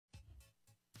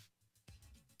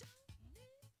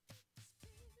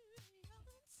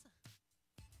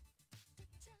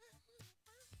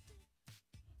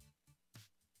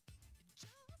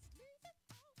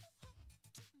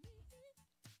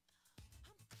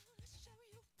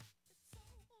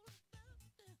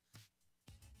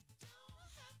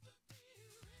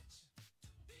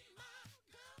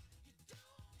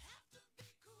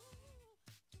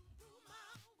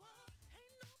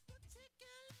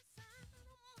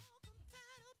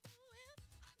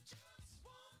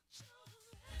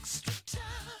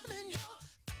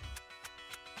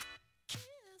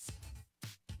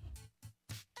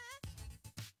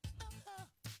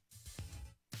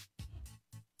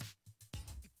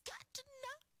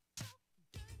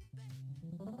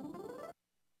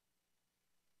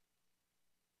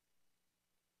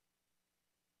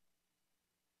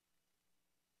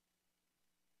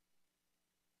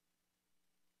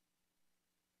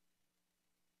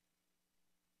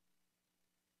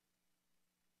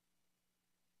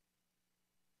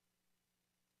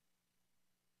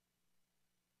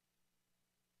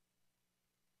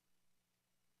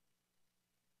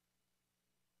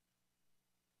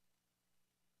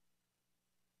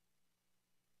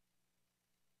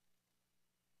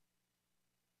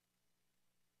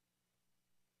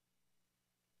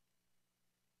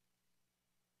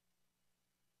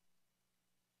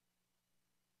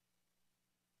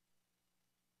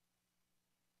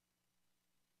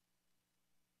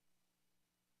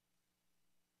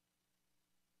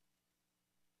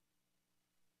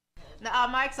Now, our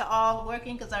mics are all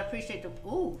working because I appreciate the.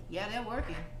 Ooh, yeah, they're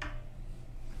working.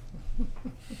 All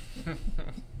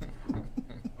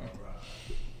right.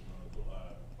 We're gonna go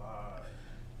live. 5,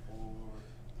 4,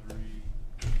 3,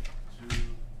 2, and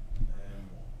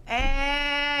 1.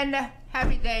 And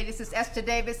happy day. This is Esther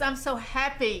Davis. I'm so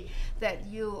happy that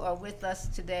you are with us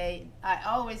today. I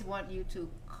always want you to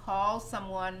call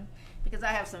someone because I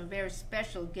have some very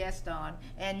special guests on,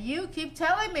 and you keep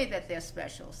telling me that they're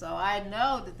special, so I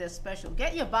know that they're special.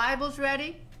 Get your Bibles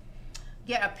ready.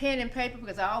 Get a pen and paper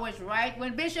because I always write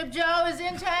when Bishop Joe is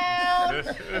in town.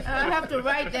 I have to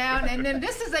write down, and then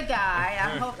this is a guy.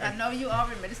 I know you all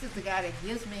remember. This is the guy that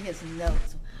gives me his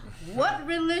notes. What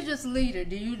religious leader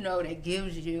do you know that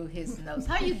gives you his notes?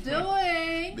 How you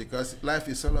doing? Because life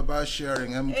is all about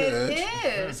sharing. I'm good. It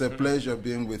is. It's a pleasure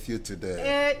being with you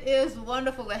today. It is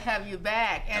wonderful to have you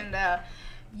back. And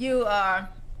you are,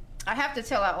 I have to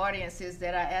tell our audiences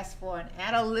that I asked for an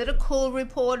analytical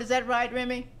report. Is that right,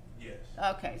 Remy? Yes.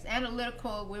 Okay, it's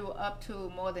analytical. We were up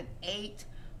to more than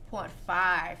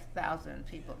 8.5 thousand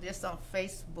people just on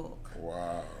Facebook.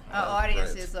 Wow. Our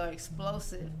audiences are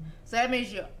explosive. So that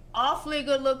means you're awfully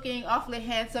good looking, awfully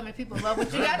handsome, and people love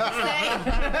what you got to say.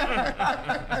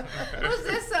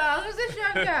 Who's this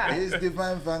young guy? He's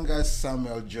Divine Vanguard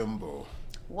Samuel Jumbo.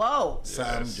 Whoa.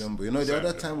 Sam Jumbo. You know, the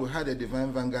other time we had a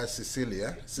Divine Vanguard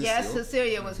Cecilia. Yes,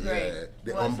 Cecilia was great. Yeah,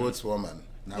 the ombudswoman.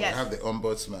 Now Yes. we have the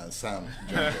ombudsman, Sam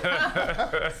Jumbo.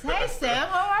 Hey, Sam,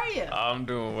 how are you? I'm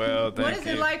doing well, thank you. What is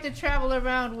it like to travel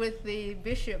around with the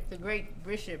bishop, the great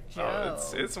Bishop Joe?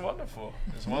 Oh, it's wonderful.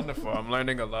 It's wonderful. I'm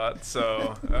learning a lot.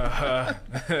 So, well,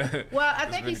 I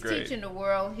think he's great. teaching the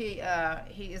world. He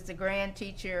is the grand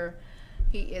teacher.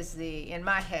 He is in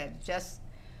my head, just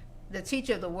the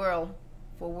teacher of the world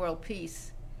for world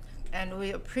peace. And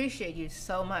we appreciate you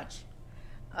so much.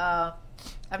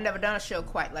 I've never done a show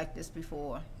quite like this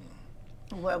before,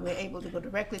 where we're able to go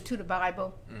directly to the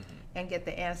Bible and get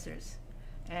the answers.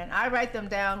 And I write them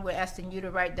down. We're asking you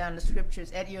to write down the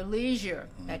scriptures at your leisure.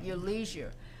 At your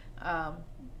leisure,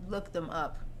 look them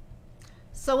up.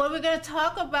 So, what we're going to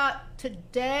talk about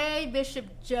today, Bishop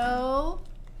Joe?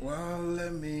 Well,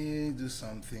 let me do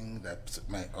something that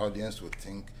my audience would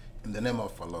think. In the name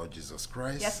of our Lord Jesus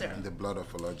Christ, Yes, sir. in the blood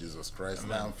of our Lord Jesus Christ,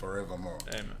 Amen. now and forevermore.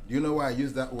 Amen. Do you know why I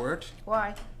use that word?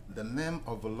 Why? The name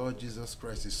of the Lord Jesus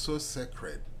Christ is so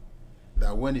sacred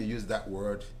that when you use that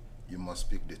word, you must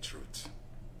speak the truth.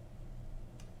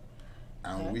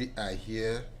 And Okay. we are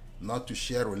here not to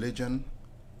share religion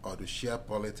or to share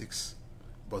politics,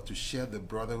 but to share the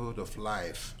brotherhood of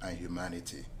life and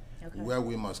humanity, Okay. where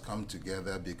we must come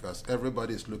together because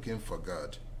everybody is looking for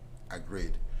God.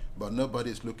 Agreed. But nobody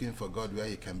is looking for God where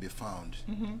he can be found.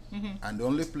 And the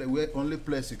only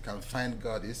place you can find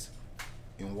God is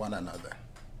in one another.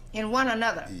 In one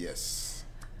another. Yes.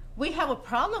 We have a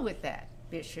problem with that,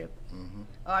 Bishop,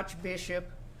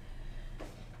 Archbishop.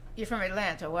 You're from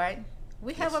Atlanta, right?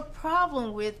 We have a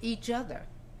problem with each other.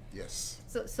 Yes.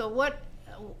 So what,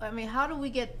 I mean, how do we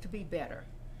get to be better?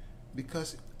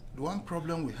 Because the one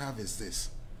problem we have is this.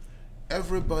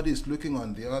 Everybody is looking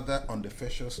on the other on the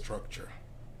facial structure,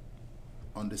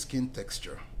 on the skin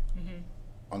texture,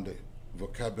 on the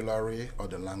vocabulary or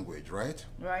the language, right?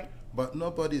 Right? But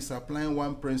nobody is applying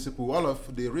one principle.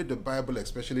 They read the Bible,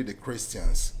 especially the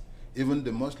Christians, even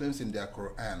the Muslims in their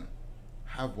Quran,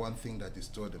 have one thing that is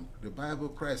taught them. The Bible,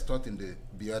 Christ taught in the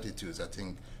Beatitudes, I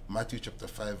think, Matthew chapter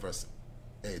 5, verse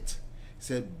 8,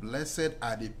 said, "Blessed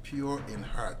are the pure in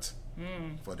heart,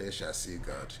 for they shall see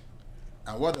God."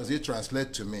 And what does it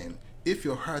translate to mean? If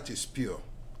your heart is pure,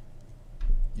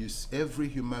 every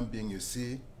human being you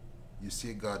see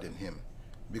God in him.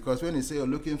 Because when you say you're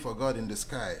looking for God in the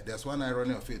sky, there's one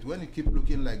irony of it. When you keep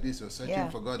looking like this, you're searching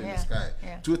for God in the sky.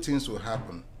 Yeah. Two things will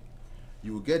happen.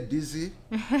 You will get dizzy,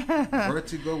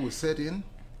 vertigo will set in,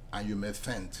 and you may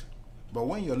faint. But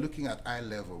when you're looking at eye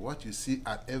level, what you see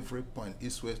at every point,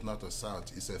 east, west, north, or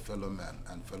south, is a fellow man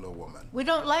and fellow woman. We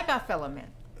don't like our fellow men.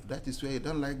 That is where you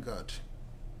don't like God.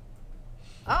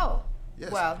 Oh,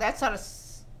 Yes. well, that sort of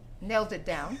nails it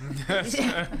down.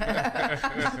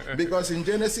 Because in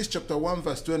Genesis chapter 1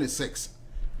 verse 26,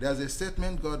 there's a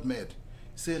statement God made.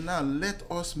 Say, now let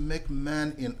us make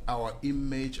man in our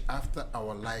image after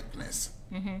our likeness.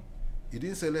 He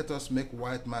didn't say let us make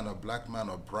white man or black man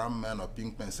or brown man or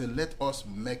pink man. He said let us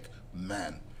make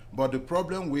man. But the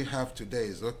problem we have today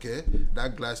is, okay,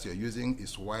 that glass you're using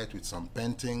is white with some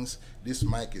paintings. This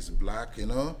mic is black, you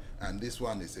know, and this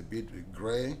one is a bit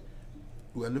gray.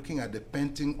 We're looking at the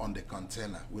painting on the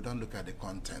container. We don't look at the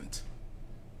content.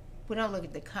 We don't look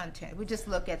at the content. We just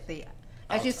look at the,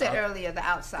 as you said earlier, the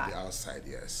outside. The outside,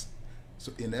 yes.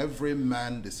 So in every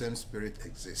man, the same spirit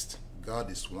exists.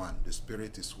 God is one, the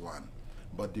Spirit is one.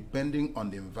 But depending on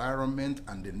the environment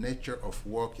and the nature of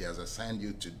work he has assigned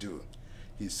you to do,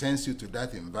 he sends you to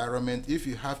that environment. If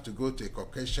you have to go to a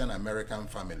Caucasian American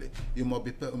family, you must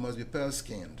be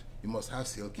pale-skinned. You must have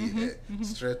silky hair,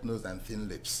 straight nose, and thin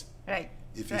lips. Right.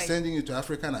 If he's sending you to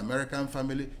African American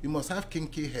family, you must have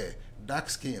kinky hair, dark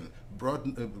skin,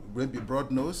 maybe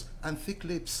broad nose, and thick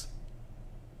lips.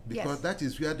 Because that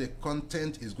is where the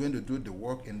content is going to do the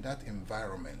work in that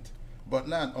environment. But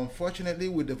now, unfortunately,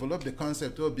 we developed the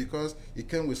concept, because it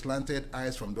came with slanted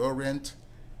eyes from the Orient,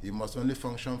 it must only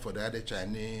function for the other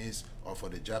Chinese or for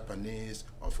the Japanese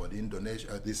or for the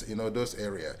Indonesia, those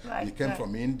areas. Right, you came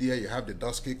from India, you have the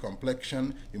dusky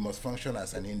complexion, you must function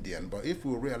as an Indian. But if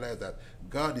we realize that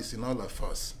God is in all of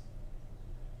us,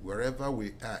 wherever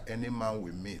we are, any man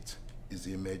we meet is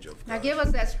the image of God. Now give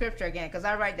us that scripture again, because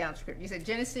I write down scripture. You said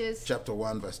Genesis chapter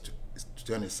 1, verse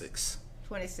 26.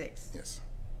 26. Yes.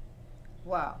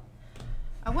 Wow.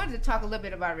 I wanted to talk a little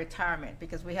bit about retirement,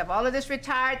 because we have all of this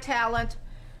retired talent.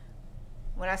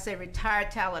 When I say retired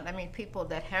talent, I mean people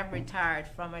that have retired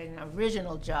from an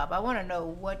original job. I want to know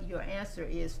what your answer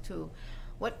is to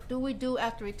what do we do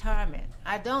after retirement?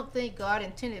 I don't think God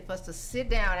intended for us to sit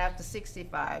down after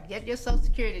 65, get your Social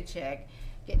Security check,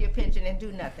 get your pension, and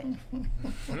do nothing.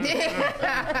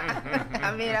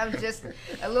 I mean, I'm just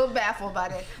a little baffled by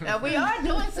that. Now, we are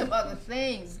doing some other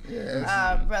things,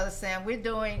 Brother Sam.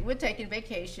 We're taking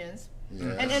vacations.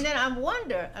 Yes. And then I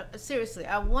wonder, seriously,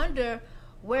 I wonder,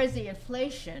 where's the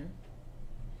inflation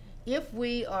if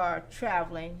we are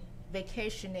traveling,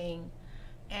 vacationing,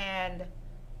 and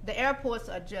the airports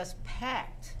are just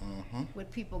packed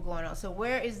with people going on? So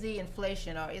where is the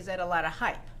inflation, or is that a lot of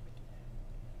hype?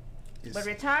 But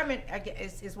retirement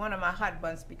is one of my hot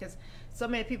buttons, because so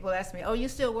many people ask me, oh, you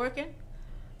still working?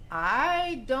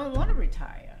 I don't want to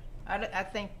retire. I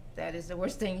think that is the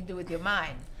worst thing you do with your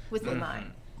mind, your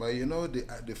mind. But you know,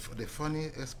 the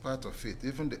funniest part of it,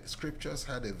 even the scriptures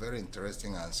had a very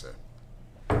interesting answer.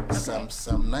 Okay.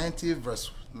 Psalm 90 verse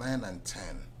 9 and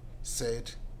 10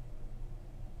 said,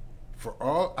 "For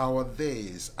all our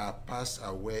days are passed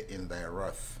away in thy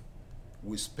wrath.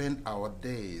 We spend our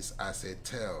days as a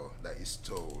tale that is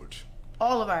told."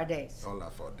 All of our days. All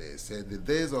of our days. Said, "The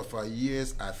days of our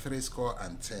years are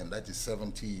 70, that is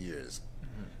 70 years.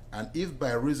 And if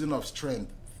by reason of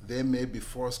strength they may be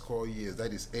 80 years,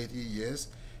 that is 80 years,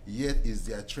 yet is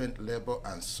their strength labor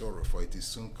and sorrow, for it is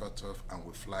soon cut off and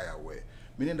will fly away."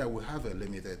 Meaning that we have a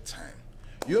limited time.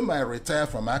 You might retire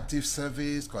from active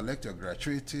service, collect your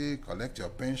gratuity, collect your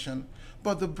pension,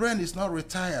 but the brain is not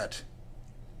retired.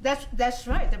 That's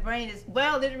right. The brain is,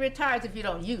 well, it retires if you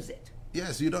don't use it.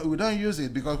 Yes, we don't use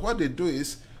it, because what they do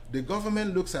is the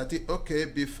government looks at it, okay,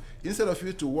 instead of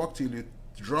you to work till you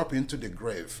drop into the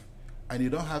grave, and you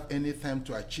don't have any time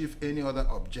to achieve any other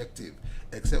objective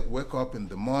except wake up in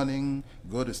the morning,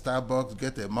 go to Starbucks,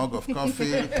 get a mug of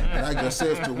coffee, drag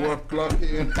yourself to work, clock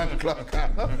in and clock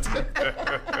out.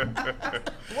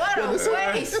 What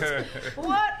a waste!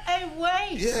 What a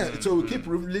waste! Yeah, so we keep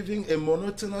living a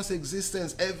monotonous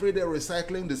existence, every day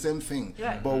recycling the same thing.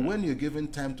 Right. But when you're given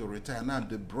time to retire, now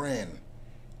the brain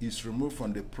is removed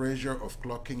from the pressure of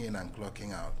clocking in and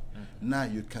clocking out. Now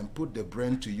you can put the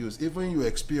brain to use. Even your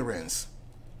experience.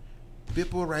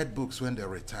 People write books when they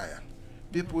retire.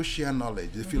 People share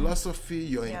knowledge. The philosophy,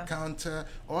 your encounter,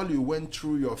 all you went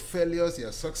through, your failures,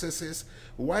 your successes.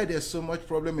 Why there's so much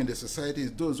problem in the society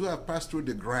is those who have passed through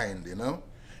the grind, you know.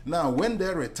 Now, when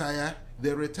they retire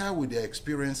with their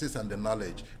experiences and the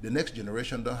knowledge. The next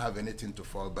generation don't have anything to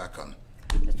fall back on.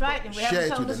 That's right, and we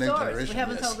haven't told the stories. We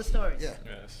haven't told the stories. Yeah.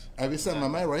 Yes. Avisa,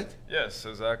 am I right? Yes,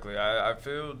 exactly. I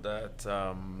feel that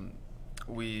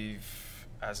we've,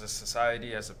 as a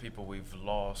society, as a people, we've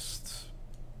lost,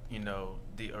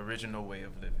 the original way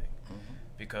of living.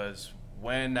 Because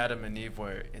when Adam and Eve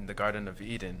were in the Garden of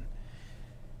Eden,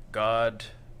 God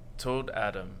told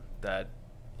Adam that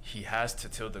he has to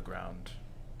till the ground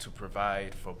to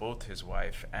provide for both his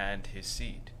wife and his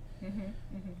seed.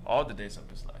 All the days of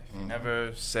his life.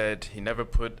 He never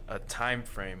put a time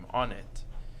frame on it.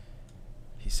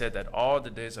 He said that all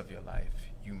the days of your life,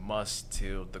 you must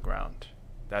till the ground.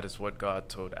 That is what God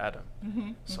told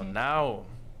Adam. So now,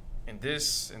 in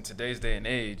today's day and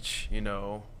age,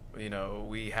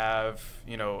 we have,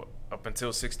 up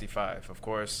until 65, of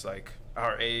course, like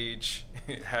our age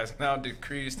has now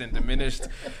decreased and diminished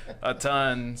a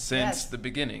ton since the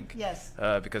beginning. Yes.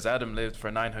 Because Adam lived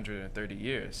for 930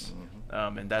 years.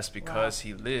 And that's because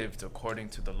he lived according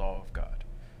to the law of God.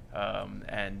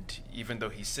 And even though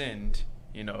he sinned,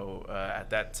 you know, at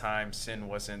that time, sin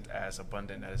wasn't as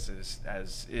abundant as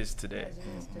is today.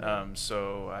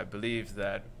 So I believe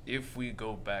that if we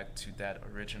go back to that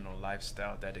original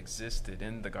lifestyle that existed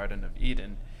in the Garden of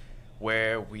Eden,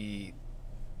 where we,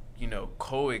 you know,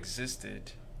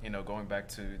 coexisted, you know, going back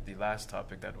to the last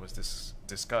topic that was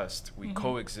discussed, we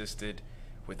coexisted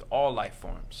with all life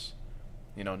forms,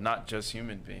 you know, not just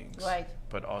human beings,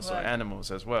 but also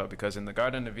animals as well. Because in the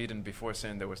Garden of Eden, before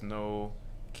sin, there was no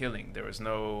killing, there was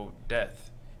no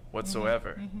death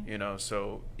whatsoever, you know.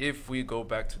 So if we go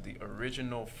back to the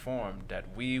original form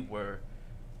that we were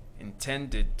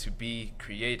intended to be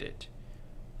created,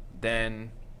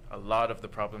 then a lot of the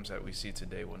problems that we see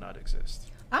today will not exist.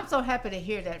 I'm so happy to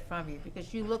hear that from you,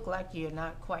 because you look like you're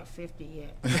not quite 50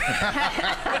 yet. and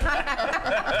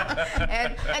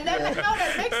that, no,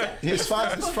 that makes sense. He's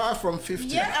far from 50.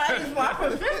 Yeah, he's far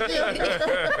from 50.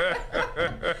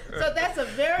 So that's a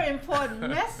very important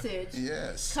message,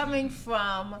 yes, coming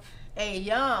from a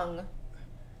young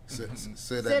so that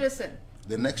citizen.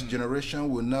 the next generation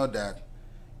will know that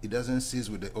it doesn't cease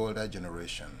with the older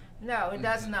generation. No, it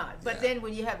does not. But then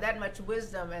when you have that much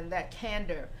wisdom and that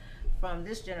candor from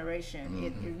this generation,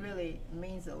 it really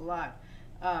means a lot.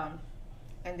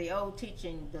 And the old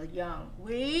teaching the young.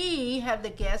 We have the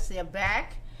guests, they're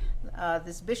back.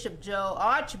 This Bishop Joe,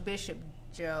 Archbishop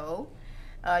Joe.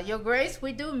 Your Grace,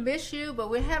 we do miss you, but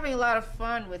we're having a lot of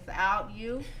fun without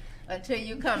you until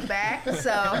you come back.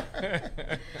 So,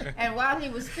 and while he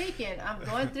was speaking, I'm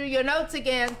going through your notes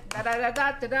again.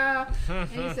 Da-da-da-da-da-da. And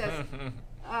he says,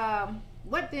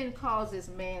 what then causes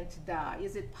man to die?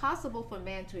 Is it possible for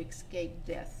man to escape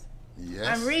death? Yes.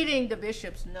 I'm reading the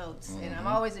bishop's notes, and I'm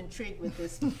always intrigued with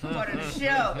this part of the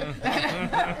show.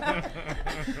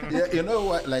 Yeah, you know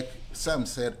what, like Sam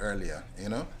said earlier, you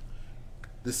know,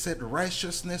 they said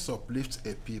righteousness uplifts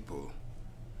a people,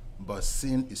 but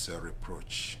sin is a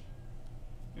reproach.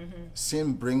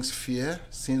 Sin brings fear,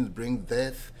 sin brings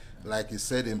death. Like he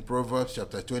said in Proverbs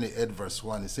chapter 28 verse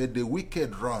 1, he said, the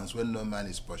wicked runs when no man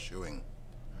is pursuing,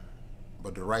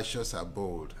 but the righteous are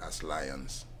bold as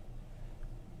lions.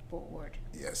 Bold.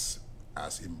 Yes,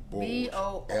 as in bold.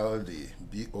 B-O-L-D.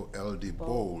 B-O-L-D,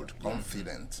 bold,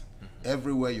 confident.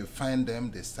 Everywhere you find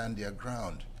them, they stand their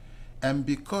ground. And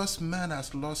because man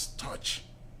has lost touch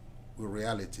with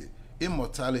reality,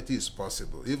 immortality is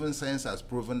possible. Even science has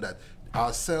proven that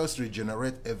our cells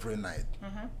regenerate every night.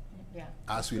 Yeah.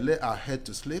 As we lay our head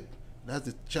to sleep, that's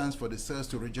the chance for the cells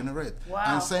to regenerate. Wow.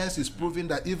 And science is proving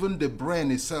that even the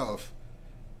brain itself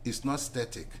is not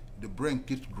static. The brain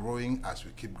keeps growing as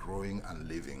we keep growing and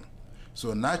living.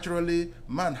 So naturally,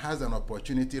 man has an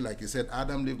opportunity. Like you said,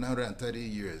 Adam lived 930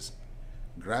 years.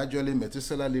 Gradually,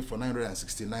 Methuselah lived for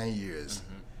 969 years.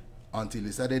 Until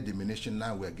he started diminishing.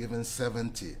 Now we're given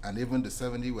 70, and even the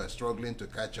 70 we're struggling to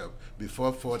catch up.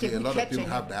 Before 40, a lot of people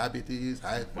have diabetes,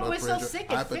 high blood pressure, we're so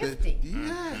sick at 50.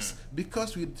 Yes,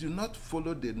 because we do not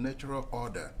follow the natural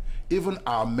order. Even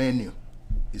our menu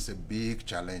is a big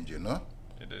challenge, you know.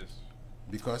 It is.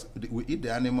 Because we eat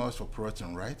the animals for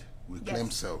protein, right? We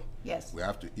claim so. Yes. We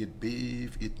have to eat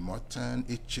beef, eat mutton,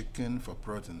 eat chicken for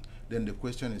protein. Then the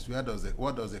question is, what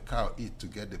does the cow eat to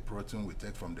get the protein we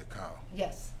take from the cow?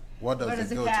 Yes. What does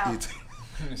the goat cow eat?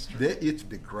 They eat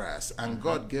the grass. And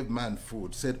God gave man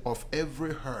food, said, of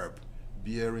every herb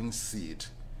bearing seed,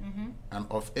 and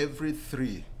of every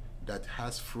tree that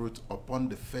has fruit upon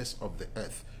the face of the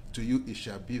earth, to you it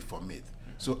shall be for meat.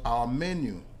 So our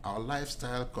menu, our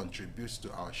lifestyle contributes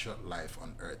to our short life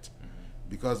on earth.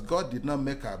 Because God did not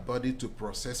make our body to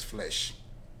process flesh.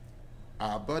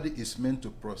 Our body is meant to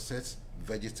process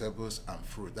vegetables and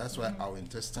fruit. That's why our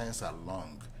intestines are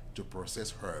long, to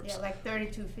process herbs. Yeah, like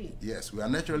 32 feet. Yes, we are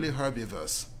naturally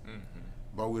herbivores.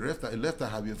 But we left a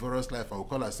herbivorous life, and we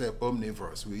call ourselves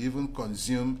omnivores. We even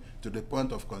consume to the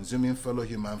point of consuming fellow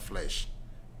human flesh.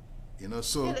 You know,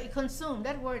 so Yeah, consume.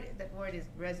 That word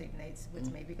resonates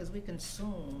with me, because we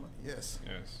consume. yes,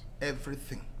 Yes.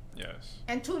 everything. Yes.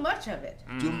 And too much of it.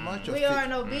 Too much of We it. are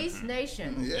an obese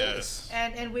nation. Yes.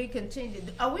 And we continue.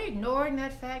 Are we ignoring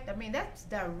that fact? I mean, that's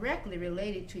directly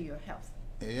related to your health.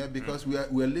 Yeah, because we are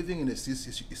living in a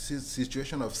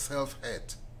situation of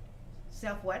self-hate.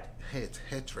 Self what?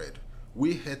 Hatred.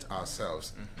 We hate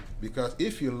ourselves. Because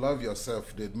if you love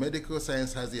yourself, the medical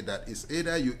science has it that it's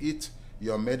either you eat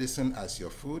your medicine as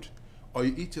your food, or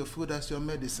you eat your food as your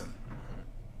medicine.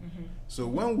 So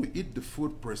when we eat the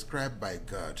food prescribed by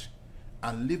God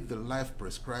and live the life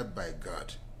prescribed by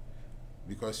God,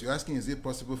 because you're asking, is it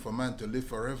possible for man to live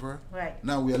forever? Right.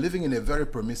 Now we are living in a very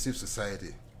permissive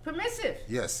society. Permissive.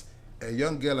 Yes. A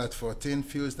young girl at 14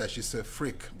 feels that she's a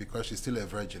freak because she's still a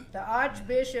virgin. The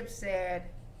Archbishop said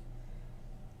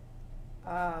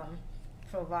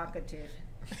provocative.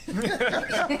 But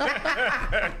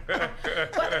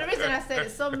the reason I said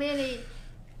is so many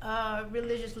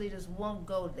religious leaders won't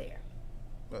go there.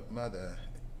 But mother,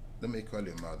 let me call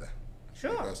you mother.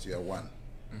 Sure. Because you are one.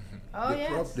 Oh,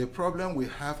 yes. The problem we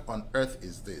have on earth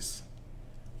is this.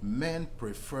 Men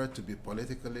prefer to be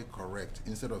politically correct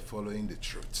instead of following the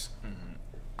truth.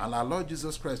 And our Lord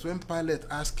Jesus Christ, when Pilate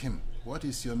asked him, what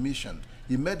is your mission?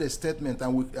 He made a statement,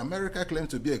 and America claims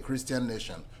to be a Christian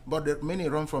nation, but many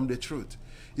run from the truth.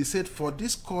 He said, for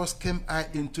this cause came I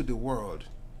into the world,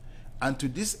 and to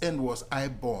this end was I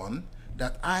born,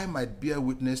 that I might bear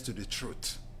witness to the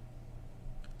truth.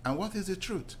 And what is the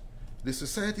truth? The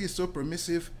society is so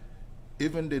permissive,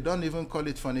 even they don't even call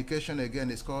it fornication again,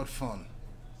 it's called fun.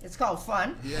 It's called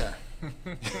fun. Yeah.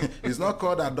 It's not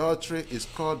called adultery, it's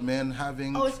called men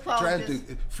having, trying to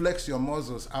flex your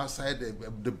muscles outside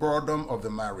the boredom of the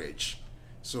marriage.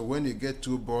 So when you get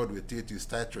too bored with it, you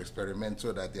start to experiment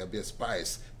so that there'll be a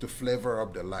spice to flavor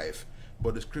up the life.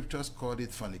 But the scriptures called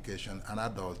it fornication and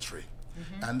adultery.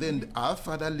 And then our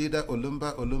father leader,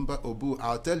 Olumba Obu,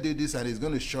 I'll tell you this and it's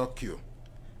going to shock you.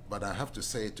 But I have to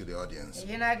say it to the audience.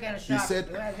 You're not going to shock said,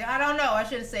 me. I don't know. I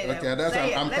shouldn't say that. Okay, that's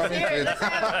say I'm Let's coming hear to it. it. Let's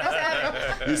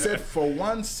have it. He said, for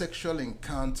one sexual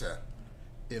encounter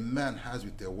a man has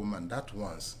with a woman, that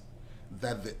once,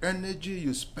 that the energy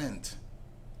you spent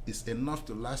is enough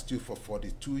to last you for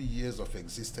 42 years of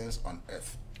existence on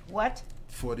earth. What?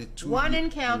 42. One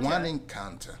encounter. One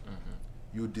encounter.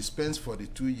 You dispense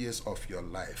 42 years of your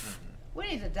life. We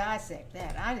need to dissect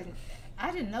that. I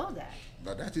didn't know that.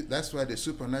 But that's why the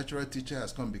supernatural teacher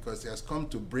has come, because he has come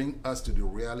to bring us to the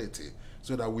reality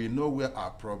so that we know where our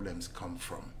problems come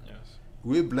from. Yes.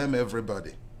 We blame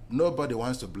everybody. Nobody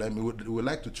wants to blame. We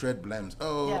like to trade blames.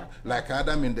 Oh, Yeah. like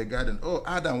Adam in the garden. Oh,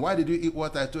 Adam, why did you eat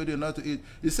what I told you not to eat?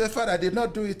 He said, Father, I did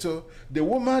not do it. Oh, the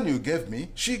woman you gave me,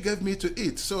 she gave me to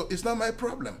eat. So it's not my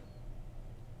problem.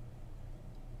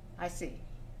 I see.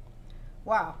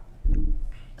 Wow.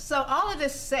 So all of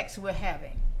this sex we're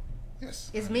having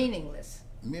Yes. is meaningless.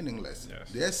 Meaningless. Yes.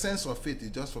 The essence of it is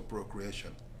just for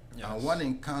procreation. Yes. And one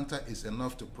encounter is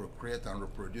enough to procreate and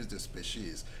reproduce the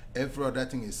species. Every other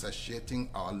thing is satiating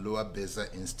our lower baser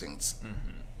instincts.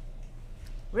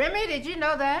 Remy, did you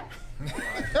know that? Every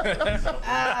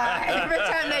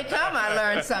time they come, I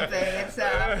learn something. It's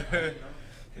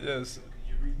Yes.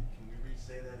 Can we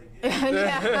re-say that again?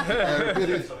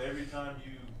 yeah. So every time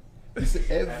you It's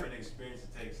have an experience,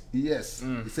 it takes. Yes.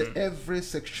 It's every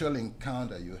sexual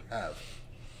encounter you have,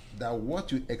 that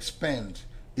what you expend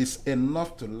is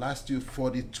enough to last you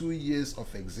 42 years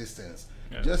of existence.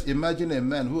 Yeah. Just imagine a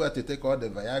man who had to take all the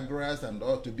Viagras and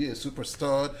all to be a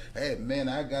superstar. Hey, man,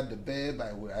 I got the babe.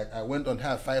 I went on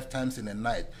her 5 times in a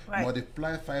night. Right.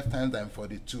 Multiply 5 times times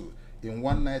 42. In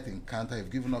one night encounter, you've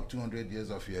given up 200 years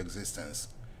of your existence.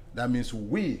 That means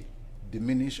we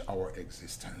diminish our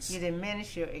existence. You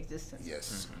diminish your existence.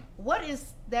 Yes. What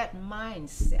is that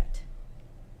mindset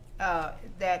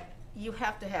that you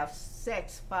have to have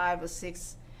sex 5 or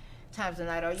 6 times a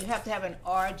night, or you have to have an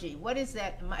orgy? What is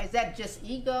that? Is that just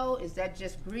ego? Is that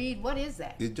just greed? What is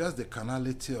that? It's just the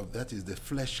carnality of that, is the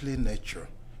fleshly nature.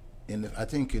 I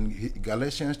think in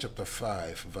Galatians chapter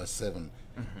 5, verse 7,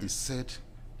 it said,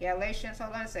 Galatians,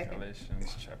 hold on a second.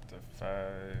 Galatians chapter 5,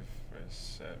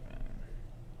 verse 7.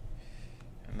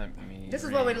 And let me This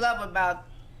is what we love about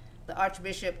the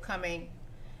Archbishop coming,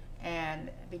 and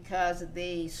because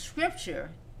the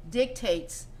scripture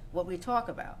dictates what we talk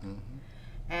about.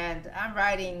 And I'm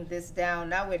writing this down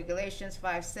now with Galatians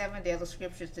 5:7. The other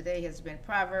scriptures today has been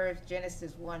Proverbs,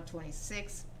 Genesis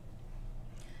 1:26.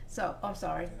 So, I'm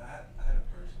sorry. And I had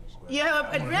a personal question.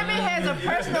 Yeah, Remy has a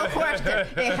personal question.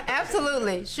 Yeah,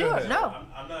 absolutely. Sure, no.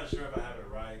 I'm not sure if I have it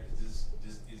right.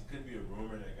 It could be a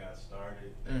rumor that got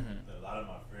started that a lot of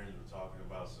my friends were talking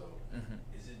about. So,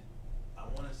 is it? I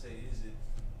want to say, is it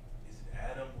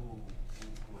Adam who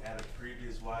had a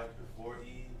previous wife before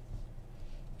Eve?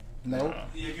 no.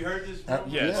 Have you heard this? Uh,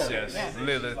 rumor? Yes, Yeah. yes. They say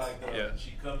Lilith. she's like Yeah.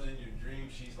 she comes in your dream.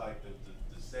 She's like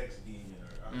the sex demon.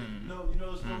 Or, I mean, you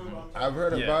know the story I'm talking I've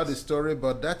heard Yes. about the story,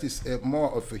 but that is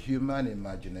more of a human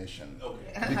imagination.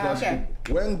 Okay. Because Okay.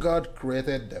 when God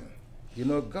created them,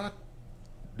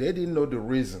 they didn't know the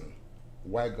reason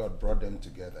why God brought them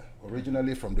together.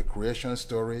 Originally, from the creation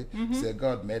story, said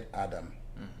God made Adam.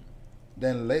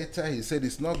 Then later he said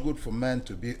it's not good for man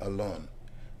to be alone.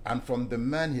 And from the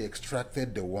man he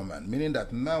extracted the woman, meaning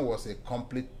that man was a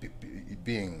complete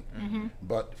being.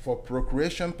 But for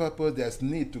procreation purpose, there's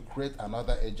need to create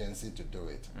another agency to do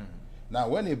it. Now,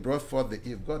 when he brought forth the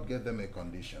Eve, God gave them a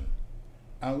condition.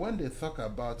 And when they talk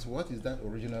about what is that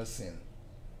original sin,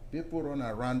 People run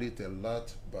around it a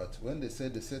lot, but when they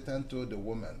said the Satan told the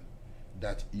woman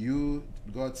that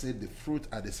God said the fruit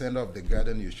at the center of the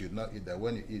garden you should not eat, that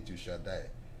when you eat you shall die.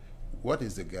 What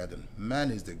is the garden?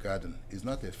 Man is the garden. It's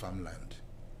not a farmland.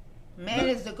 Man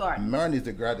is the garden. Man is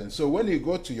the garden. So when you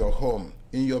go to your home,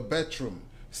 in your bedroom,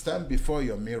 stand before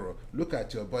your mirror, look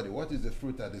at your body. What is the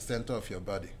fruit at the center of your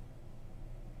body?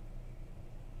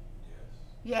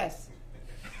 Yes.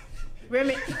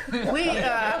 Remy,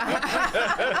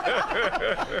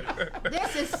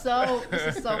 this is so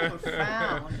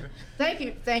profound.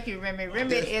 Thank you, Remy.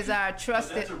 Remy is our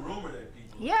trusted. That's a rumor that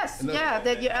people. Yes, yeah,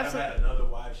 that you're Adam absolutely. had another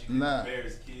wife. She couldn't bear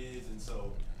his kids, and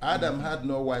so. Adam had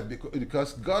no wife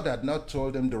because God had not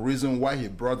told him the reason why he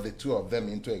brought the two of them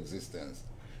into existence.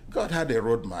 God had a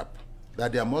roadmap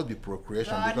that there must be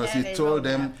procreation because he told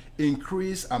them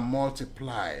increase and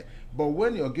multiply. But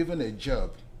when you're given a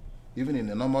job, even in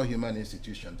a normal human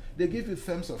institution, they give you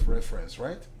terms of reference,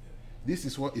 right? This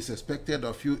is what is expected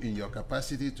of you in your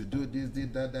capacity to do this,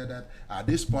 that. At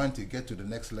this point, you get to the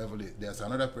next level. There's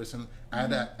another person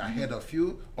either ahead of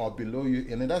you or below you.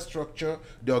 And in that structure,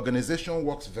 the organization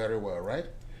works very well, right?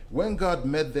 When God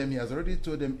met them, he has already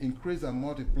told them, increase and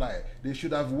multiply. They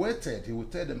should have waited. He would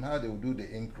tell them how they would do the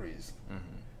increase.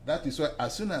 That is why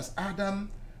as soon as Adam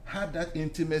had that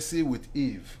intimacy with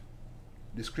Eve,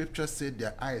 the scripture said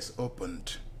their eyes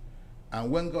opened. And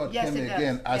when God came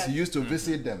again, as he used to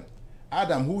visit them,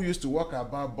 Adam, who used to walk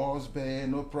about Balls Bay,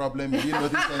 no problem, he didn't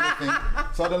notice anything,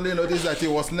 suddenly noticed that he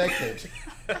was naked.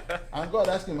 And God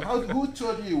asked him, who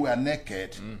told you you were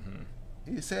naked?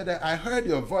 He said, I heard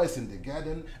your voice in the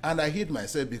garden, and I hid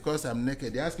myself because I'm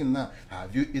naked. They asked him now,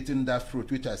 have you eaten that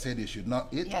fruit which I said you should not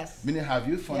eat? Yes. Meaning, have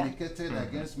you fornicated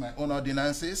against my own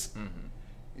ordinances?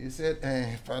 He said,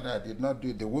 Father, I did not do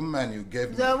it. The woman you gave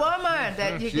me. The woman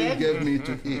that you gave me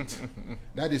to eat.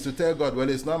 That is to tell God, well,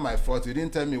 it's not my fault. You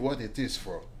didn't tell me what it is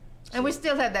for. And we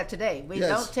still have that today. We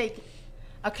don't take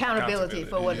accountability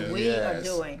for what we are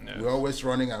doing. We're always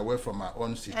running away from our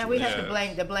own situation. And we have to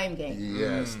blame the blame game.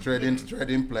 Yes, trading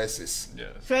places.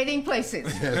 Yes. Trading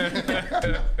places.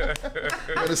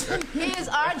 He is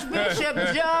Archbishop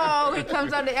Joe. He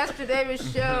comes on the Ester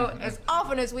Davis show as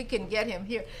often as we can get him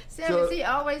here. Sam, is he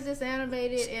always this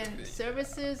animated in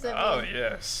services? Oh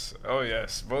yes.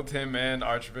 Both him and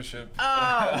Archbishop.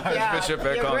 Archbishop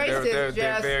Ekholm,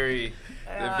 they're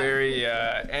very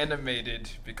animated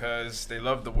because they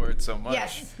love the word so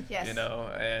much. Yes. You know,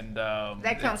 and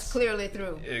that comes clearly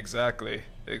through. Exactly.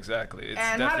 It's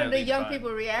and how do the young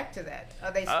people react to that?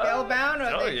 Are they spellbound, or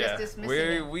are they just dismissing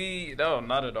it? No,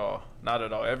 not at all. Not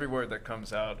at all. Every word that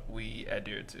comes out, we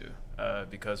adhere to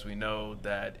because we know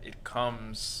that it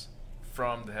comes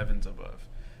from the heavens above,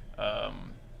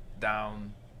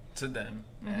 down to them,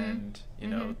 and you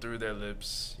know, through their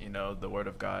lips, you know, the word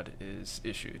of God is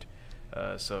issued.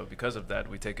 So because of that,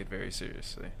 we take it very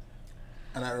seriously.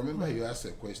 And I remember you asked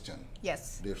a question.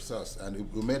 Yes. The source. And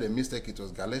we made a mistake. It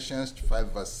was Galatians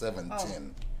 5 verse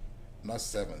 17. Not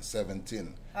 7,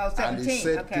 17. Oh, 17. And it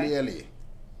said clearly,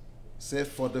 say,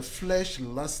 for the flesh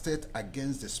lusteth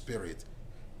against the spirit.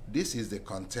 This is the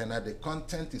container. The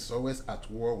content is always at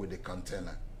war with the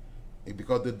container.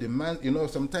 Because the demand, you know,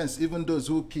 sometimes even those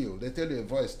who kill, they tell you a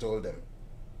voice told them.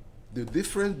 The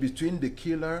difference between the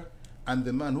killer and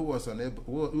the man who was unable,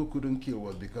 who couldn't kill,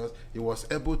 was because he was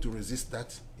able to resist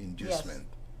that inducement.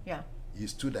 Yes. Yeah. He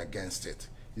stood against it.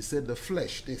 He said the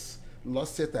flesh, this,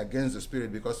 lusteth against the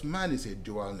spirit, because man is a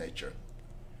dual nature.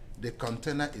 The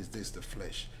container is this, the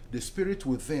flesh. The spirit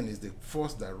within is the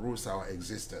force that rules our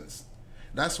existence.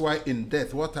 That's why in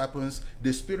death, what happens?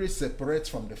 The spirit separates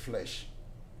from the flesh.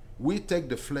 We take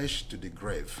the flesh to the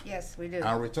grave. Yes, we do.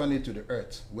 And return it to the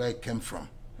earth where it came from.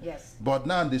 Yes. But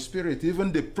now the spirit,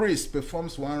 even the priest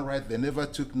performs one rite, they never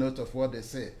took note of what they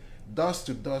say. Dust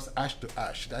to dust, ash to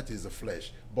ash, that is the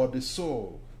flesh. But the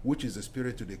soul, which is the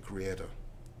spirit to the creator.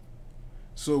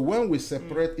 So when we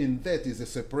separate in death, is a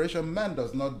separation. Man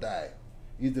does not die.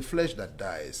 It's the flesh that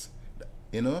dies.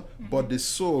 You know? But the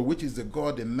soul, which is the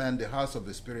God in man, the house of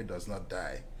the spirit, does not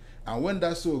die. And when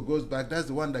that soul goes back, that's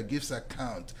the one that gives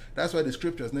account. That's why the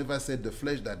scriptures never said the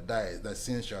flesh that dies, that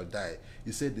sin shall die.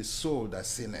 It said the soul that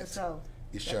sinneth,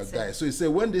 it shall die. So he said,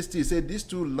 when this, he said, these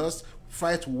two lusts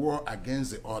fight war against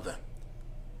the other.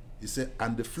 He said,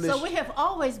 and the flesh. So we have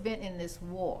always been in this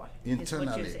war.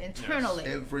 Internally. Internally.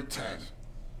 Yes. Every time.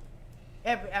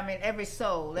 Every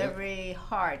soul, every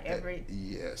heart,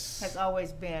 has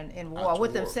always been in war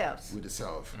with themselves. With the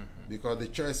self. Because the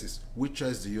choice is, which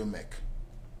choice do you make?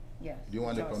 Yes. Do you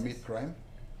want to commit crime?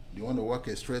 Do you want to work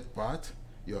a straight path?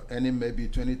 You're earning maybe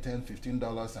 $20, $10,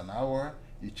 $15 an hour.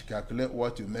 You calculate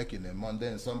what you make in a month,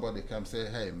 then somebody comes say,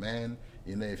 hey man,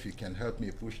 you know, if you can help me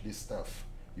push this stuff,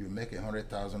 you make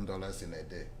 $100,000 in a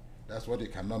day. That's what you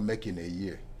cannot make in a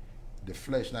year. The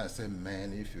flesh now say,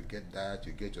 man, if you get that,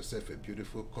 you get yourself a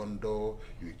beautiful condo,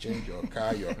 you change your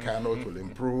car, your car note will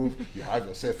improve, you have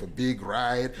yourself a big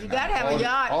ride. You gotta have a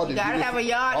yacht. You gotta have a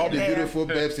yacht. All the beautiful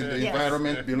babes in the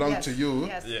environment belong to you.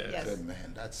 Yes. Say,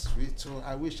 man, that's sweet. So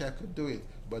I wish I could do it.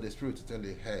 But the Spirit will tell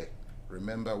you, hey,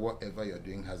 remember whatever you're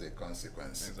doing has a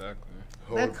consequence. Exactly.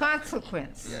 The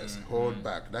consequence. Yes, hold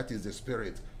back. That is the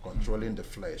Spirit controlling the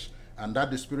flesh. And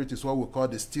that the Spirit is what we call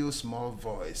the still small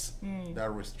voice that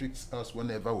restricts us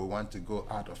whenever we want to go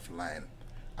out of line.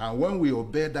 And when we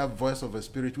obey that voice of the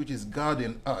Spirit, which is God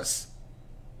in us,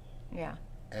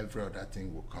 every other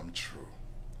thing will come true.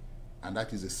 And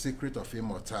that is the secret of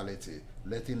immortality,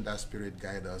 letting that Spirit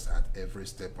guide us at every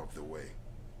step of the way.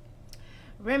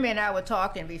 Remy and I were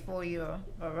talking before your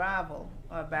arrival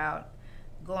about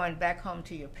going back home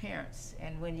to your parents.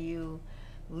 And when you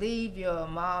leave your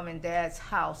mom and dad's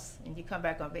house and you come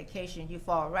back on vacation, you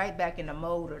fall right back in the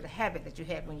mode or the habit that you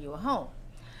had when you were home.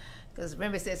 Because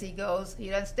Remy says he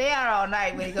doesn't stay out all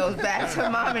night when he goes back to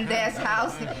mom and dad's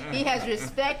house. He has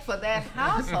respect for that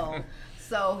household.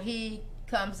 So he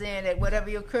comes in at whatever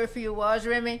your curfew was,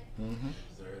 Remy. And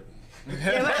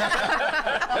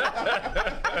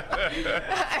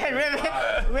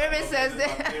Remy says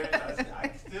that.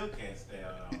 I still can't stay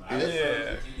out all night.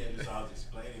 I was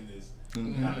explaining this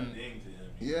kind of thing to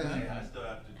him. I still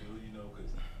have to do, you know,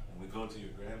 because when we go to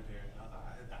your grandparents, I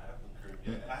have the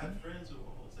curfew. I have friends who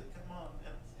will say, come on,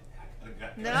 man.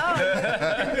 No.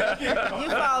 You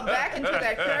fall back into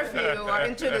that curfew or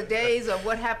into the days of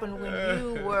what happened when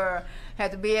you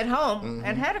had to be at home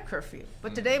and had a curfew.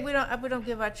 But today we don't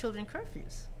give our children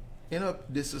curfews. You know,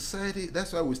 the society,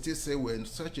 that's why we still say we're in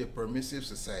such a permissive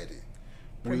society.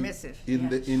 Permissive. In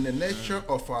the nature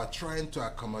of our trying to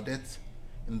accommodate,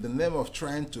 in the name of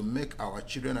trying to make our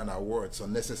children and our words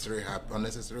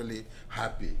unnecessarily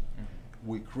happy,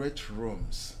 we create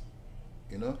rooms.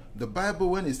 You know, the Bible,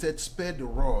 when it said spare the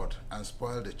rod and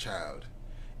spoil the child,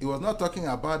 it was not talking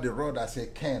about the rod as a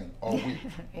cane or whip.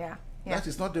 That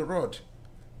is not the rod.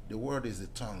 The word is the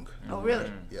tongue. Oh,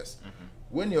 really? Yes.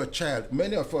 When your child,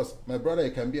 many of us, my brother,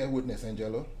 you can be a witness,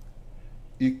 Angelo.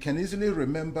 You can easily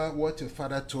remember what your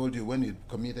father told you when you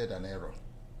committed an error.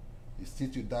 He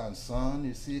sit you down, son,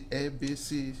 you see A, B,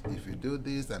 C, if you do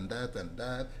this and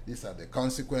that, these are the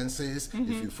consequences.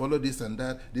 If you follow this and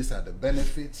that, these are the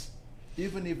benefits.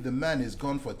 Even if the man is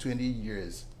gone for 20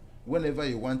 years, whenever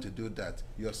you want to do that,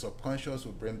 your subconscious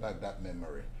will bring back that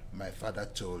memory. My father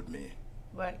told me.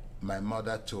 Right. My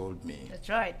mother told me. That's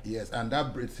right. Yes, and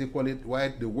that is equally why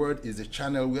the word is a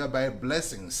channel whereby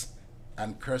blessings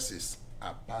and curses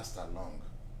are passed along.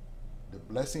 The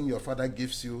blessing your father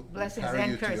gives you will carry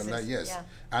you to your life. Yes.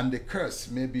 And the curse,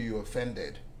 maybe you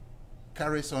offended,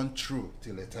 carries on true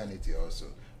till eternity also,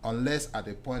 unless at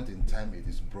a point in time it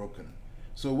is broken.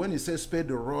 So when he says spare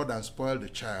the rod and spoil the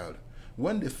child,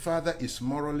 when the father is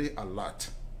morally alert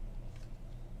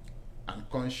and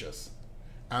conscious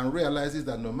and realizes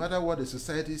that no matter what the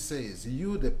society says,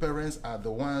 you, the parents, are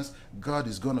the ones God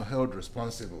is going to hold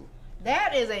responsible.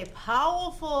 That is a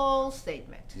powerful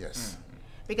statement. Yes.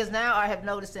 Because now I have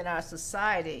noticed in our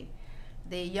society,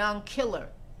 the young killer,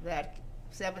 that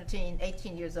 17,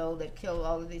 18 years old that killed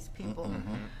all of these people,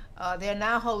 they're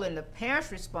now holding the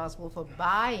parents responsible for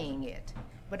buying it.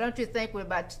 But don't you think we're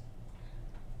about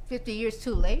 50 years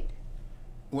too late?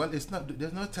 Well, it's not.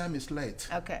 There's no time is late.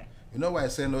 Okay. You know why I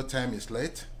say no time is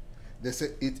late? They say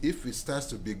if it starts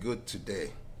to be good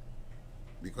today,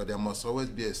 because there must always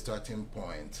be a starting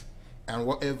point. And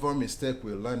whatever mistake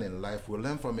we learn in life, we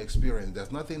learn from experience.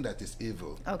 There's nothing that is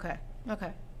evil. Okay.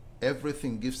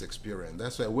 Everything gives experience.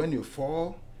 That's why when you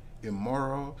fall, in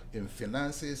moral, in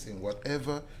finances, in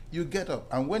whatever, you get up.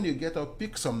 And when you get up,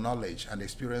 pick some knowledge and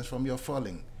experience from your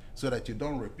falling so that you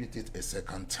don't repeat it a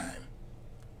second time.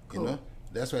 Cool. You know?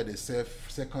 That's why they say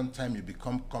second time you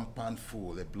become compound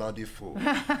fool, a bloody fool. You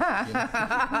know?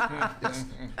 Yes.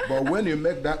 But when you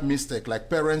make that mistake, like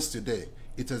parents today,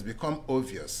 it has become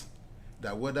obvious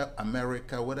that whether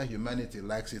America, whether humanity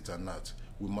likes it or not,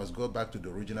 we must go back to the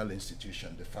original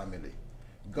institution, the family.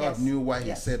 God knew why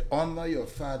he said, honor your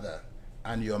father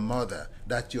and your mother,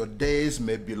 that your days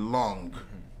may be long.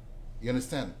 You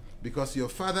understand? Because your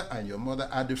father and your mother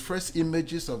are the first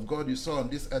images of God you saw on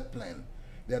this earth plane.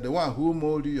 They're the one who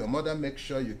mold you. Your mother makes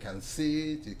sure you can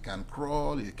sit, you can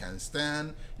crawl, you can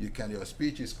stand, your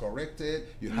speech is corrected,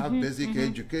 you have basic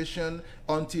education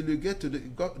until you get to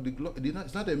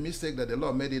it's not a mistake that the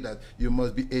Lord made it that you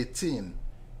must be 18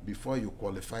 before you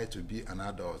qualify to be an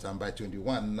adult. And by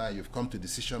 21, now you've come to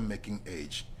decision-making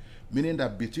age, meaning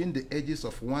that between the ages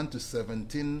of 1 to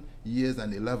 17 years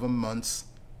and 11 months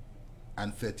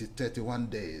and 31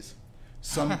 days,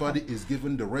 somebody is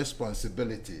given the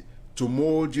responsibility to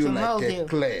mold you like a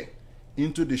clay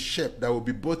into the shape that will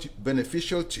be both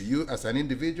beneficial to you as an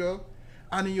individual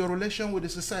and in your relation with the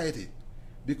society.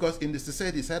 Because in the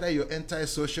society, it's either you're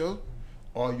anti-social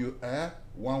or you are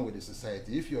one with the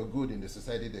society. If you're good in the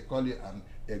society, they call you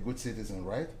a good citizen,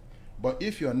 right? But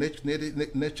if your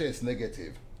nature is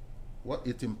negative, what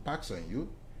it impacts on you,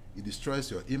 it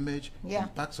destroys your image,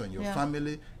 impacts on your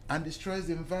family, and destroys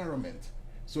the environment.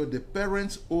 So the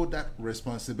parents owe that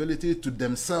responsibility to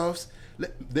themselves.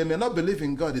 They may not believe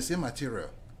in God, it's immaterial.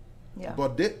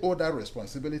 But they owe that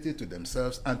responsibility to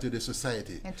themselves and to the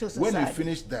society. And to society. When you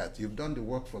finish that, you've done the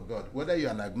work for God. Whether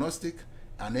you're an agnostic,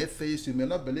 an atheist, you may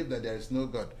not believe that there is no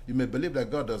God. You may believe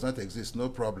that God does not exist, no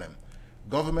problem.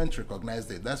 Government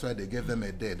recognized it. That's why they gave them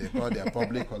a day. They called their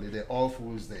public holiday All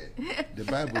Fools Day. The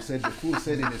Bible said the fool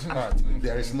said in his heart,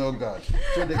 there is no God.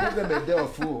 So they gave them a day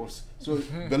of fools. So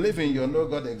believe in your no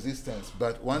God existence.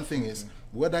 But one thing is,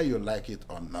 whether you like it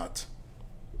or not,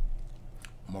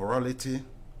 morality,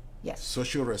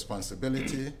 social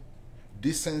responsibility,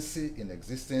 decency in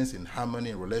existence, in harmony,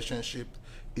 in relationship,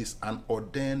 is an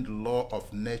ordained law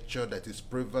of nature that is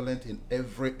prevalent in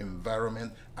every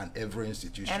environment and every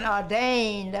institution. An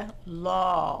ordained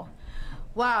law.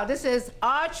 Wow, this is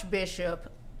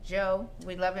Archbishop Joe.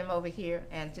 We love him over here.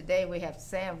 And today we have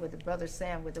Sam with it, Brother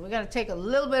Sam with it. We're going to take a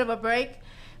little bit of a break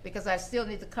because I still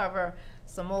need to cover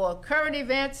some more current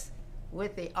events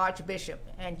with the Archbishop.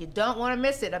 And you don't want to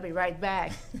miss it. I'll be right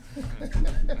back.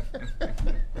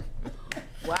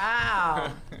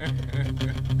 Wow.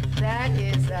 That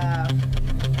is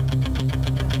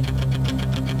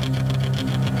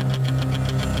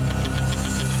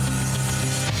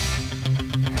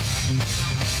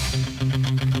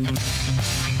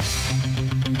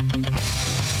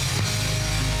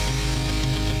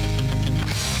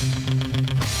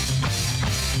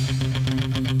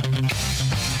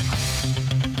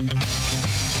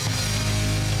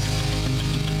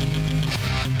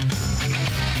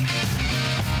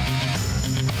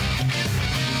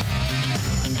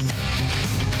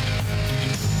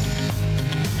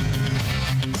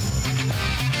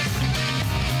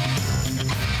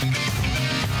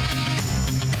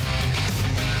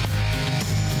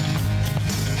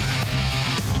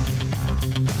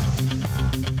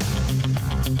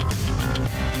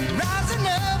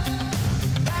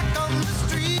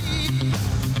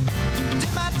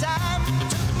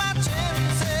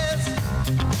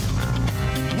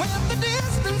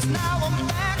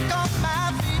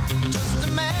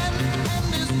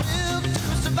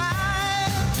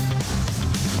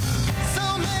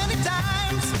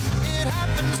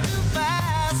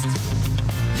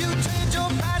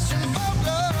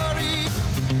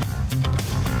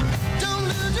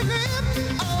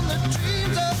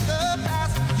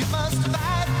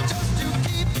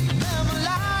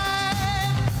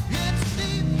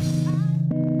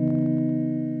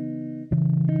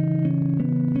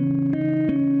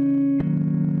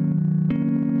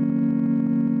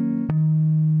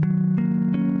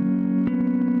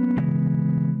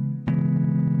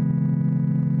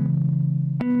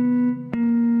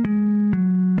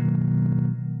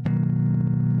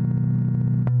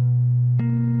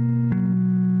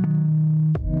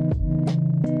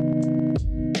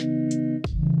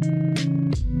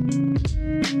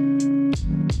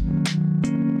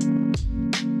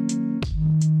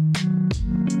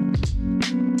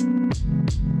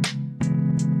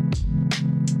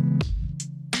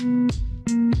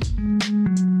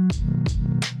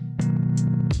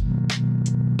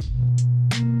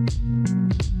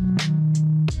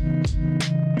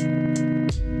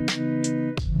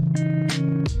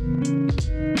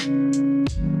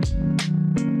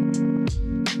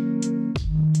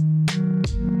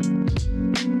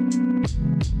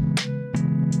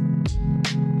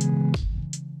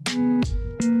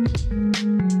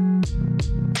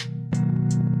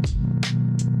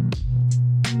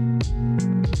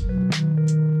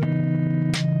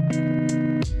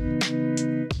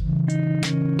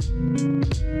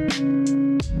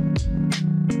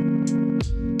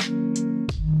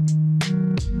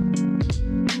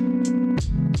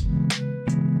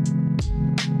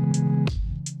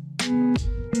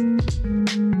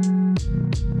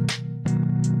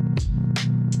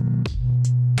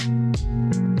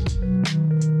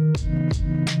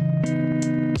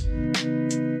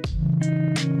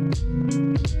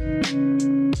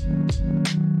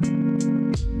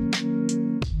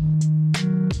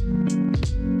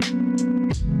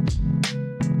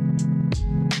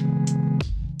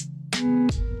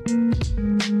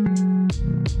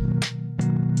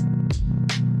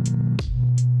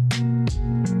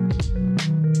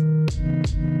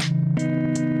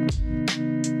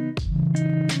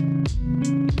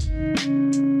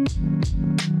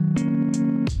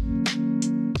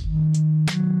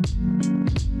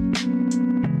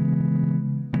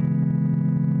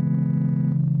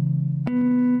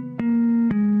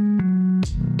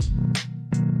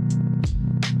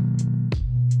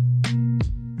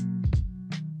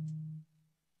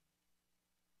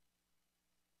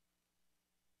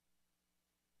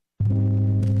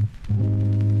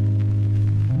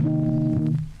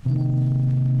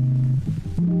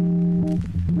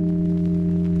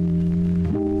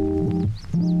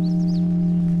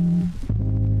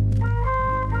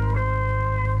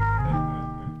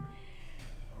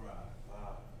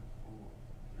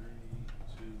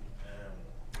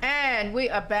And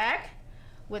we are back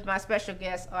with my special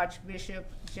guest, Archbishop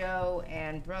Joe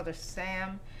and Brother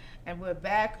Sam. And we're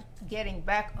back, getting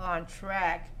back on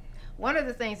track. One of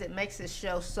the things that makes this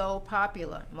show so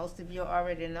popular, most of you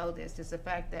already know this, is the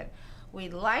fact that we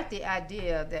like the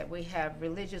idea that we have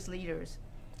religious leaders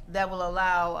that will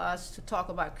allow us to talk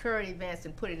about current events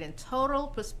and put it in total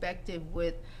perspective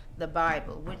with the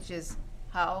Bible, which is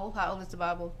how old? How old is the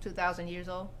Bible? 2,000 years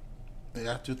old?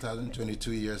 Yeah,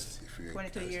 2022 years. If you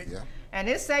 22 years. Yeah. And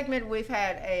this segment, we've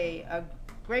had a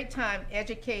great time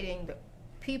educating the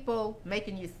people,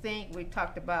 making you think. We've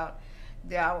talked about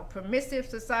our permissive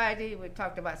society. We've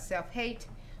talked about self-hate.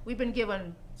 We've been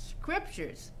given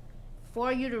scriptures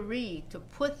for you to read to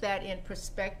put that in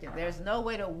perspective. There's no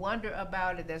way to wonder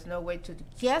about it. There's no way to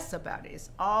guess about it.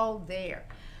 It's all there.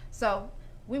 So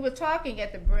we were talking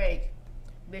at the break,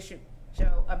 Bishop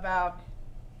Joe, about,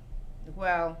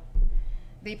 well,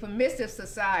 the permissive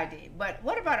society. But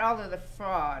what about all of the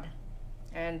fraud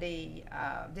and the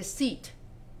deceit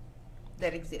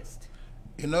that exists?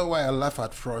 You know why I laugh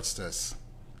at fraudsters?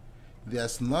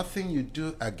 There's nothing you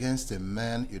do against a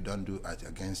man you don't do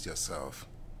against yourself.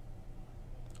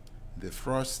 The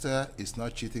fraudster is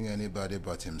not cheating anybody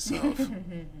but himself.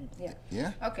 Yeah.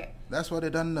 Yeah? Okay. That's what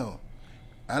they don't know.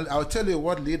 And I'll tell you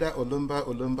what leader Olumba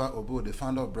Obu, the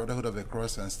founder of Brotherhood of the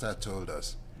Cross and Star, told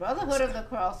us. Brotherhood of the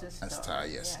Cross and Star,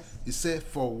 yes. He said,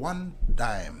 for one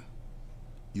dime,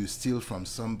 you steal from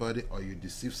somebody or you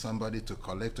deceive somebody to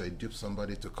collect or you dupe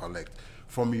somebody to collect.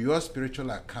 From your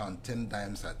spiritual account, 10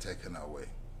 dimes are taken away.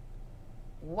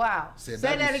 Wow. Say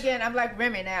that again. I'm like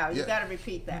Remy now. You got to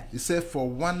repeat that. He said, for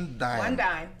one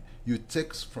dime, you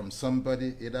take from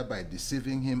somebody either by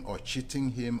deceiving him or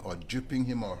cheating him or duping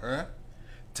him or her,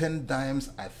 10 dimes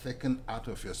are taken out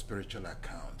of your spiritual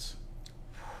account.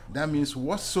 That means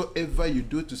whatsoever you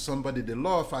do to somebody, the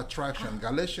law of attraction,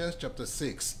 Galatians chapter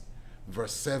 6,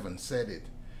 verse 7 said it.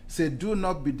 Say, do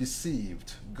not be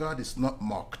deceived. God is not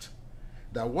mocked.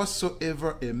 That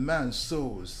whatsoever a man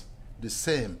sows, the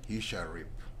same he shall reap.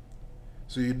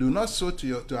 So you do not sow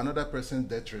to another person's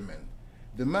detriment.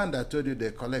 The man that told you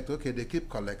they collect, okay, they keep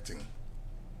collecting.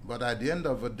 But at the end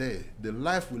of the day, the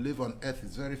life we live on earth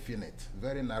is very finite,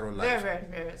 very narrow life. Very,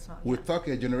 very small. We talk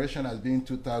a generation as being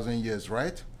 2,000 years,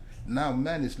 right? Now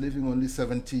man is living only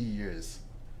 70 years.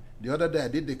 The other day I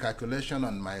did the calculation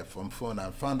on my phone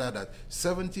and found out that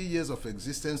 70 years of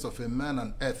existence of a man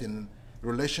on earth in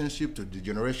relationship to the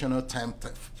generational time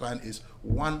span is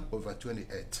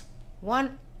 1/28.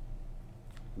 1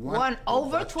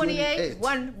 over 28?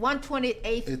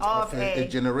 1/28 of a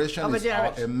generation of is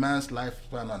a man's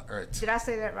lifespan on earth. Did I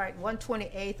say that right?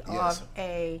 1/28 of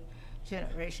a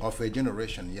generation. Of a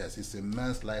generation, yes. It's a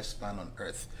man's lifespan on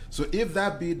earth. So if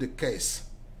that be the case,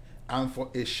 and for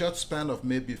a short span of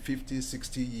maybe 50,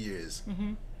 60 years,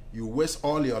 you waste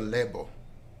all your labor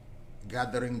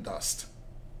gathering dust.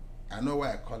 I know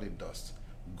why I call it dust.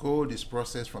 Gold is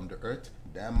processed from the earth.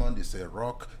 Diamond is a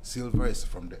rock. Silver is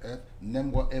from the earth.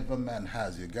 Name whatever man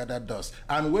has, you gather dust.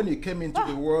 And when you came into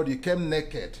the world, you came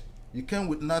naked. You came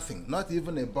with nothing, not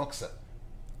even a boxer.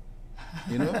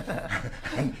 You know?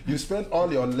 And you spent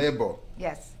all your labor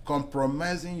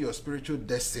compromising your spiritual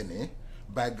destiny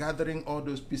by gathering all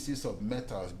those pieces of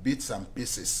metals, bits and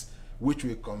pieces, which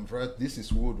we convert. This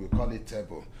is wood, we call it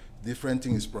table. Different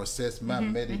thing is processed,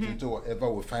 man made it into whatever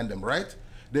we find them, right?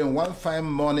 Then one fine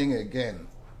morning again,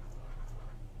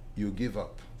 you give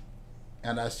up.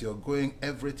 And as you're going,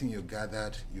 everything you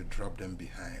gathered, you drop them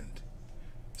behind.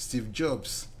 Steve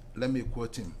Jobs, let me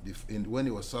quote him, when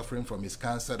he was suffering from his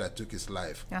cancer that took his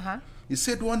life. He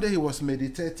said one day he was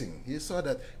meditating. He saw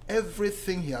that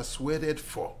everything he has waited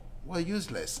for were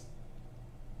useless.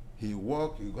 He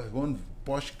walked, he got his own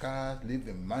Porsche car, lived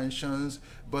in mansions,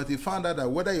 but he found out that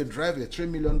whether you drive a $3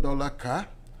 million car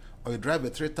or you drive a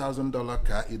 $3,000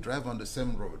 car, you drive on the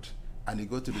same road and you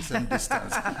go to the same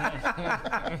distance.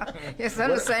 It's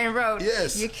on the same road.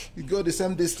 Yes, you go the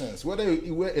same distance. Whether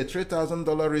you wear a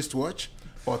 $3,000 wristwatch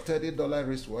or $30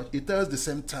 wristwatch, it tells the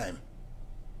same time.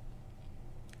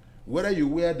 Whether you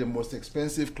wear the most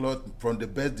expensive cloth from the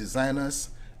best designers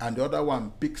and the other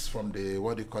one picks from the,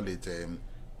 what do you call it?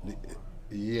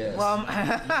 Yes.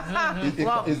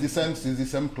 It's the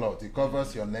same cloth. It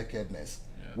covers your nakedness.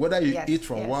 Whether you eat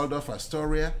from Waldorf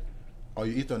Astoria or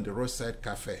you eat on the roadside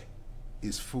cafe,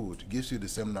 it's food. It gives you the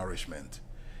same nourishment.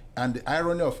 And the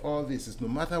irony of all this is no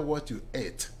matter what you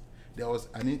ate, there was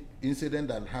an incident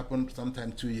that happened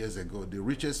sometime 2 years ago. The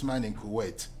richest man in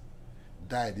Kuwait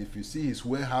died. If you see his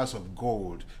warehouse of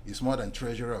gold, it's more than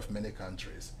treasurer of many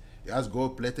countries. He has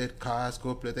gold-plated cars,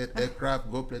 gold-plated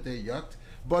aircraft, gold-plated yacht.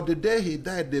 But the day he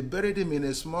died, they buried him in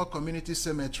a small community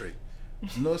cemetery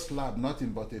No slab, nothing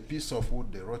but a piece of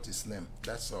wood. They wrote his name.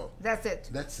 That's all. That's it.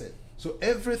 That's it. So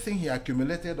everything he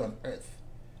accumulated on earth,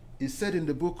 he said in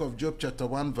the book of Job chapter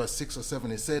 1 verse 6 or 7,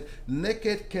 he said,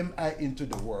 naked came I into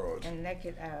the world, And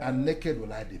naked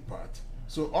will I depart.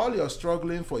 So all you're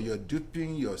struggling for, you're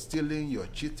duping, you're stealing, you're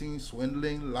cheating,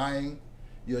 swindling, lying,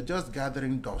 you're just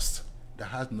gathering dust that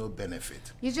has no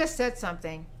benefit. You just said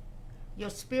something. Your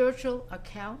spiritual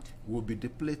account Will be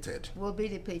depleted. will be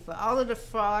depleted for all of the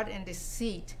fraud and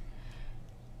deceit.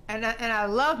 And I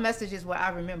love messages where I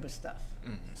remember stuff.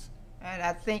 And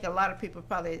I think a lot of people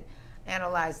probably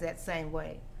analyze that same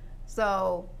way.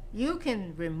 So you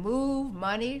can remove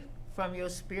money from your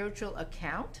spiritual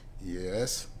account.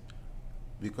 Yes.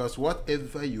 Because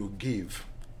whatever you give,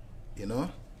 you know,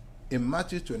 in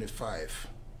Matthew 25,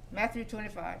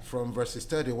 from verses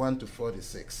 31 to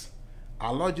 46,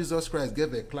 our Lord Jesus Christ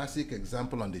gave a classic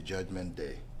example on the judgment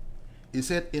day. He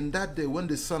said, in that day when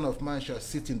the Son of Man shall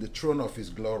sit in the throne of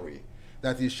his glory,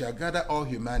 that he shall gather all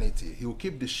humanity. He will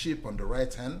keep the sheep on the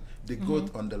right hand, the goat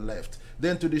on the left.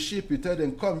 Then to the sheep he tell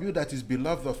them, come, you that is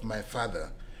beloved of my Father,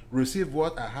 receive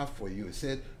what I have for you. He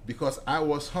said, because I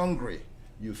was hungry,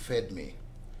 you fed me.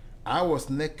 I was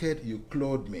naked, you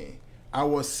clothed me. I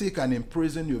was sick and in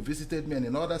prison, you visited me. And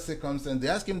in other circumstances, they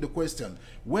asked him the question,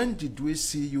 when did we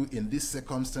see you in these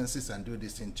circumstances and do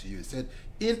this thing to you? He said,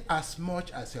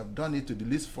 inasmuch as you have done it to the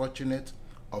least fortunate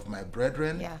of my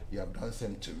brethren, you have done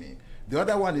same to me. The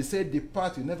other one, he said,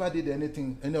 depart, you never did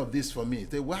any of this for me. He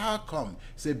said, well, how come? He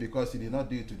said, because you did not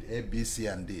do it to the A, B, C,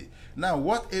 and D. Now,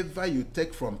 whatever you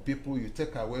take from people, you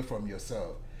take away from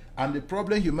yourself. And the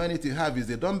problem humanity have is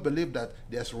they don't believe that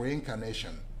there's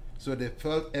reincarnation. So they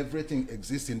felt everything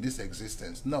exists in this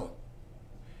existence. No.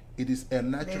 It is a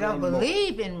natural They don't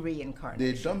believe in reincarnation.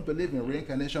 They don't believe in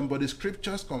reincarnation, but the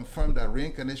scriptures confirm that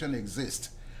reincarnation exists.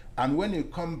 And when you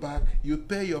come back, you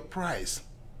pay your price.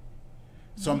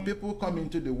 Some people come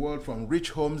into the world from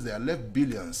rich homes, they are left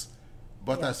billions.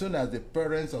 But as soon as the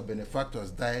parents or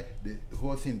benefactors die, the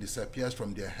whole thing disappears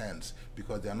from their hands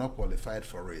because they are not qualified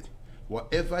for it.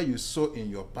 Whatever you sow in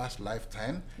your past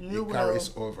lifetime, it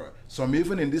carries over. Some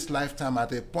even in this lifetime,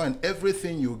 at a point,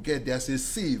 everything you get, there's a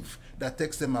sieve that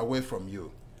takes them away from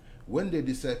you. When they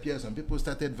disappear, some people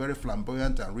started very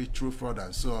flamboyant and rich through fraud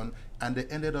and so on, and they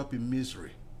ended up in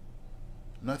misery.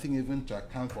 Nothing even to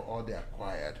account for all they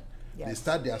acquired. They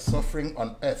start their suffering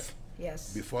on earth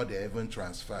before they're even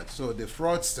transferred. So the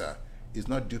fraudster is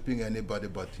not duping anybody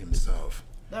but himself.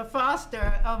 The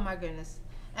fraudster, oh my goodness.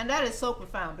 And that is so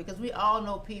profound because we all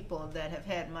know people that have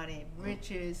had money,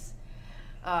 riches,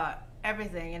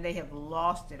 everything, and they have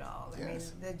lost it all. I mean,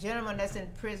 the gentleman that's in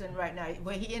prison right now,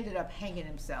 well, he ended up hanging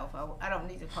himself. I don't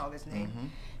need to call his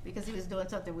name because he was doing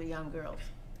something with young girls.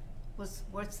 Was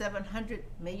worth $700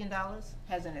 million,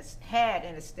 had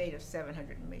an estate of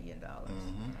 $700 million.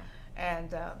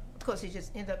 And of course, he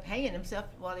just ended up hanging himself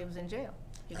while he was in jail.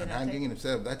 And hanging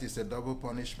himself, that is a double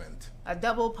punishment. A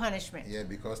double punishment. Yeah,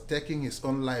 because taking his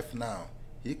own life now,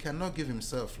 he cannot give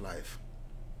himself life.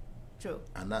 True.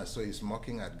 And that's so he's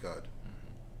mocking at God.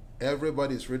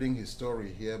 Everybody's reading his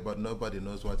story here, but nobody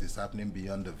knows what is happening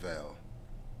beyond the veil.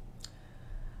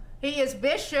 He is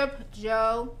Bishop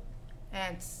Joe,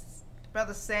 and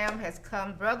Brother Sam has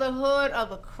come. Brotherhood of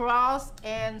the Cross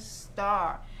and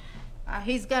Star.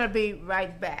 He's going to be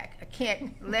right back. I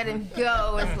can't let him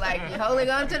go. It's like you're holding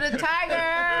on to the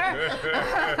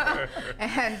tiger.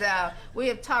 And we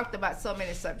have talked about so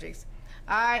many subjects.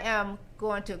 I am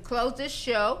going to close this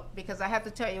show because I have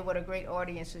to tell you what a great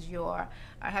audience you are.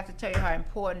 I have to tell you how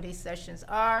important these sessions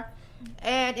are.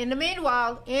 And in the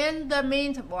meanwhile,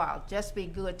 just be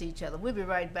good to each other. We'll be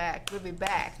right back. We'll be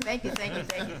back. Thank you, thank you,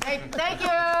 thank you. Thank you,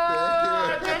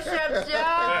 Bishop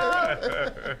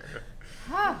Joe.